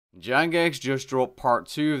Jagex just dropped part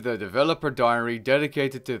 2 of the developer diary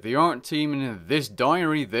dedicated to the art team, and in this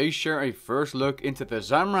diary they share a first look into the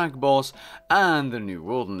Zamorak Boss and the new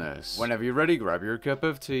Wilderness. Whenever you're ready, grab your cup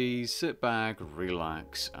of tea, sit back,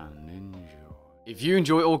 relax, and enjoy. If you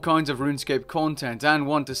enjoy all kinds of Runescape content and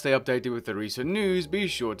want to stay updated with the recent news, be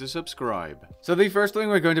sure to subscribe. So the first thing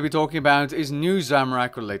we're going to be talking about is new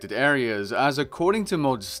Zamorak related areas, as according to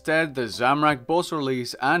Modstead, the Zamorak boss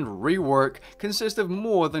release and rework consist of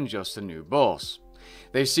more than just a new boss.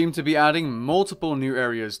 They seem to be adding multiple new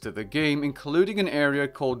areas to the game, including an area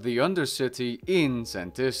called the Undercity in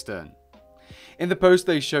Sentistan. In the post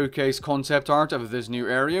they showcase concept art of this new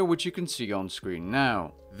area, which you can see on screen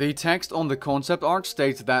now. The text on the concept art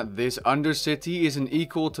states that this Undercity isn't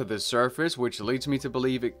equal to the surface, which leads me to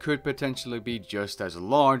believe it could potentially be just as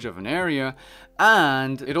large of an area,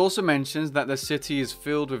 and it also mentions that the city is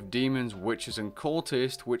filled with demons, witches and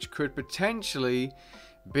cultists, which could potentially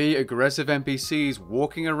be aggressive NPCs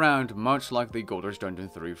walking around, much like the Golders Dungeon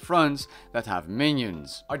 3 fronts that have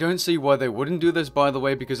minions. I don't see why they wouldn't do this, by the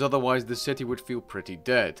way, because otherwise the city would feel pretty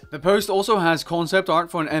dead. The post also has concept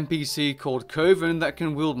art for an NPC called Coven that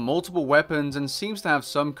can wield multiple weapons and seems to have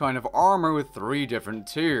some kind of armor with 3 different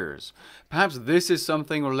tiers. Perhaps this is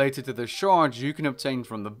something related to the shards you can obtain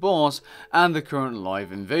from the boss and the current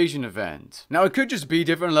live invasion event. Now it could just be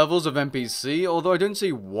different levels of NPC, although I don't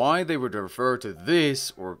see why they would refer to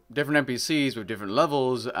this or different NPCs with different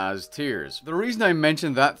levels as tiers. The reason I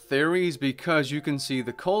mention that theory is because you can see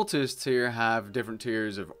the cultist tier have different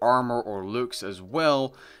tiers of armor or looks as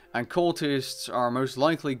well, and cultists are most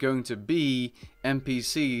likely going to be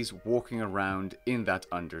NPCs walking around in that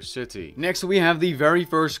Undercity. Next we have the very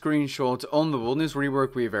first screenshot on the Wilderness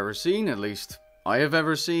Rework we've ever seen, at least I have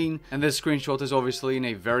ever seen, and this screenshot is obviously in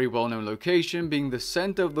a very well-known location, being the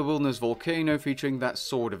center of the Wilderness volcano featuring that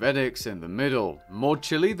sword of Edix in the middle.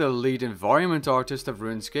 Modchili, the lead environment artist of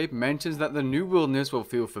RuneScape, mentions that the new Wilderness will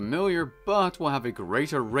feel familiar, but will have a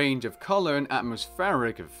greater range of color and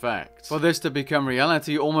atmospheric effects. For this to become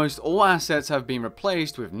reality, almost all assets have been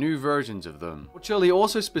replaced with new versions of them. Modchili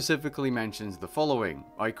also specifically mentions the following,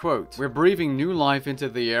 I quote, "We're breathing new life into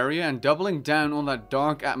the area and doubling down on that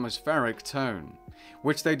dark atmospheric tone,"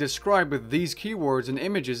 which they describe with these keywords and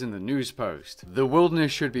images in the news post. The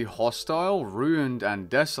Wilderness should be hostile, ruined, and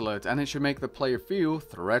desolate, and it should make the player feel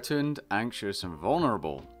threatened, anxious, and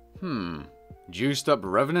vulnerable. Juiced up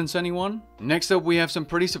revenants, anyone? Next up we have some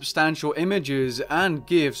pretty substantial images and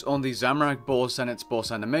GIFs on the Zamorak boss and its boss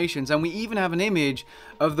animations, and we even have an image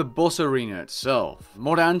of the boss arena itself.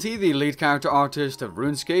 Modanti, the lead character artist of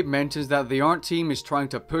RuneScape, mentions that the art team is trying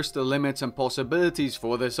to push the limits and possibilities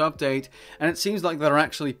for this update, and it seems like they're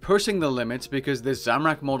actually pushing the limits because this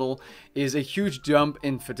Zamorak model is a huge jump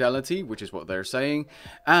in fidelity, which is what they're saying,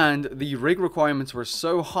 and the rig requirements were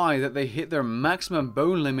so high that they hit their maximum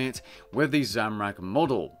bone limit with the Zamorak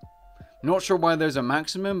model. Not sure why there's a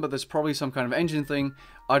maximum, but there's probably some kind of engine thing.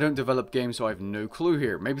 I don't develop games, so I have no clue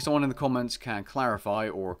here. Maybe someone in the comments can clarify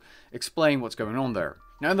or explain what's going on there.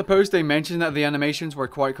 Now in the post they mentioned that the animations were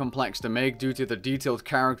quite complex to make due to the detailed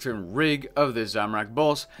character and rig of the Zamorak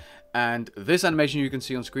boss, and this animation you can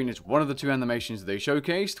see on screen is one of the 2 animations they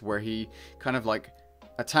showcased, where he kind of like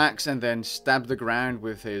attacks and then stabs the ground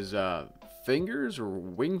with his fingers or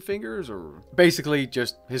wing fingers, or basically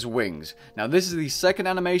just his wings. Now this is the second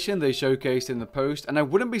animation they showcased in the post, and I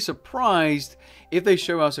wouldn't be surprised if they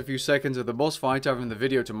show us a few seconds of the boss fight either in the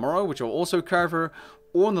video tomorrow, which I'll also cover,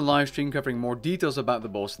 or on the live stream covering more details about the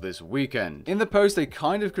boss this weekend. In the post they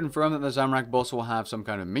kind of confirm that the Zamorak boss will have some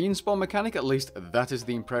kind of minion spawn mechanic, at least that is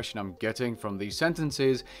the impression I'm getting from these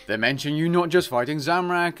sentences. They mention you not just fighting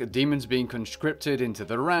Zamorak, demons being conscripted into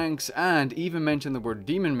the ranks, and even mention the word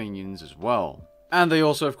demon minions as well. And they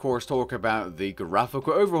also of course talk about the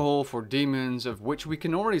graphical overhaul for demons, of which we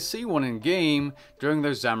can already see one in game during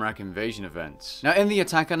those Zamorak invasion events. Now in the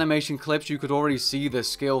attack animation clips you could already see the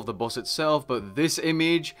scale of the boss itself, but this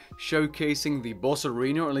image showcasing the boss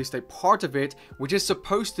arena, or at least a part of it, which is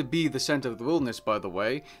supposed to be the center of the Wilderness, by the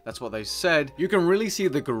way, that's what they said, you can really see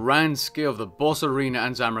the grand scale of the boss arena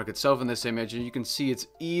and Zamorak itself in this image, and you can see its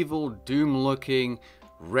evil, doom looking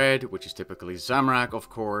red, which is typically Zamorak of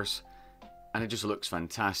course, and it just looks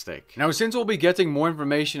fantastic. Now since we'll be getting more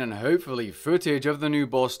information and hopefully footage of the new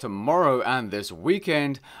boss tomorrow and this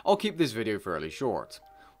weekend, I'll keep this video fairly short.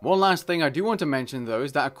 One last thing I do want to mention though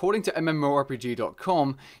is that according to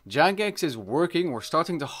MMORPG.com, Jagex is working or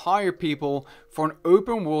starting to hire people for an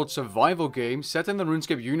open world survival game set in the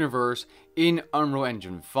RuneScape universe in Unreal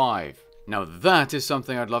Engine 5. Now that is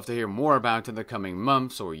something I'd love to hear more about in the coming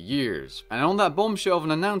months or years. And on that bombshell of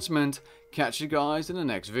an announcement, catch you guys in the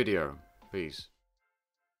next video. Peace.